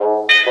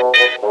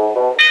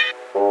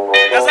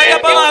Essa aqui é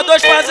pra nós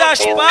dois fazer as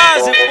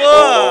pazes,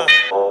 porra.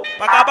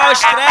 Pra acabar o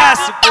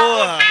estresse,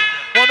 porra.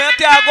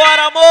 Momento é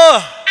agora,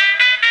 amor.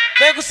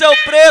 Vem com seu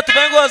preto,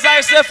 vem gozar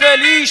e ser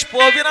feliz,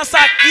 porra. Ouvindo essa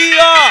aqui,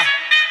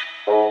 ó.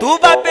 Tu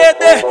vai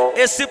perder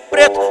esse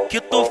preto que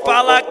tu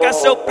fala que é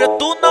seu preto.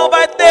 Tu não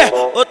vai ter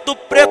outro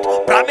preto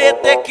pra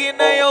meter que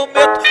nem eu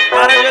meto.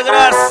 Para de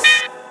graça,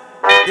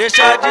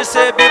 deixa de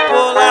ser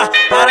bipolar.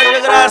 Para de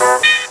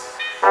graça,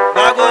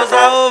 vai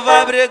gozar ou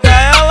vai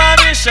brigar. Ela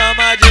me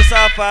chama de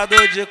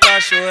safado, de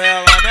cachorro,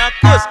 ela me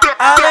acusa.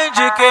 Além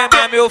de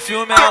queimar meu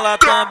filme, ela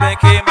também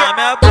queima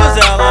minha blusa.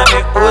 Ela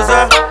me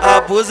usa,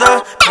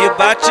 abusa, me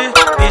bate,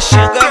 me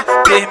xinga,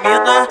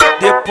 termina,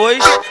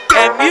 depois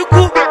é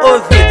migo ou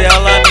vida.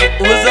 Ela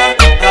me usa,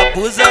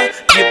 abusa,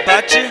 me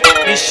bate,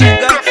 me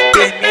xinga,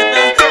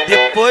 termina,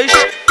 depois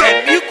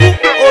é migo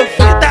ou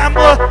vida.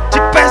 Amor, te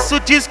peço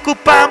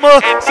desculpa,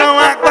 amor, são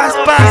águas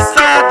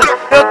passadas.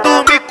 Eu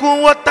dormi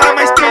com outra,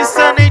 mas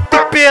pensando em tu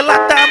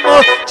pelada,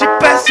 amor. Te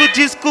peço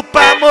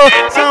desculpa, amor,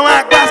 são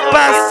águas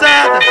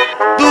passadas.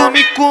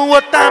 Dormi com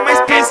outra,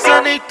 mas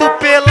pensando em tu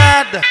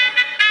pelada.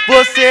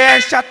 Você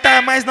é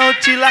chata, mas não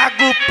te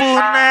largo por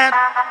nada.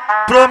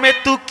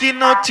 Prometo que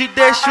não te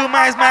deixo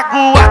mais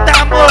magoada,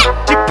 amor.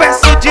 Te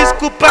peço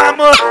desculpa,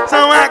 amor,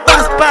 são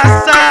águas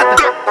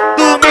passadas.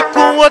 Dormi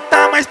com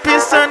outra, mas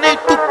pensando em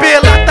tu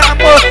pelada,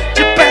 amor.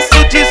 Te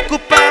peço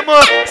desculpa,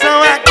 amor,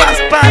 são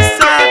águas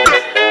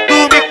passadas.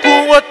 Dormi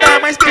com outra,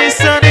 mas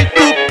pensando em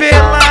tu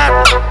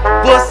pelada.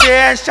 Você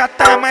é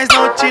chata, mas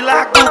não te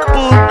largo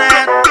por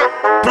nada.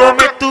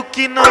 Prometo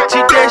que não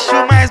te deixo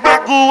mais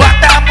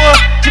magoada,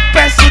 amor. Te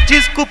peço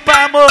desculpa,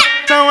 amor,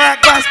 são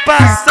águas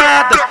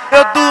passadas.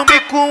 Eu dormi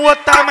com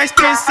outra, mas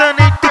pensando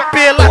em tu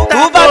pelada.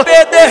 Tu vai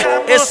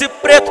perder esse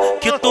preto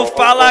que tu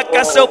fala que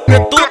é seu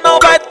preto. Tu não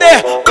vai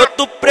ter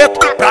outro preto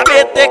pra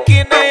meter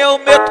que nem eu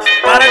meto.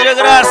 Para de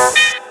graça,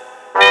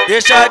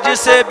 deixa de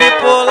ser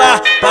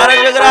bipolar. Para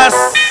de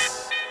graça,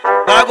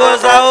 vai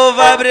gozar ou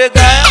vai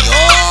brigar.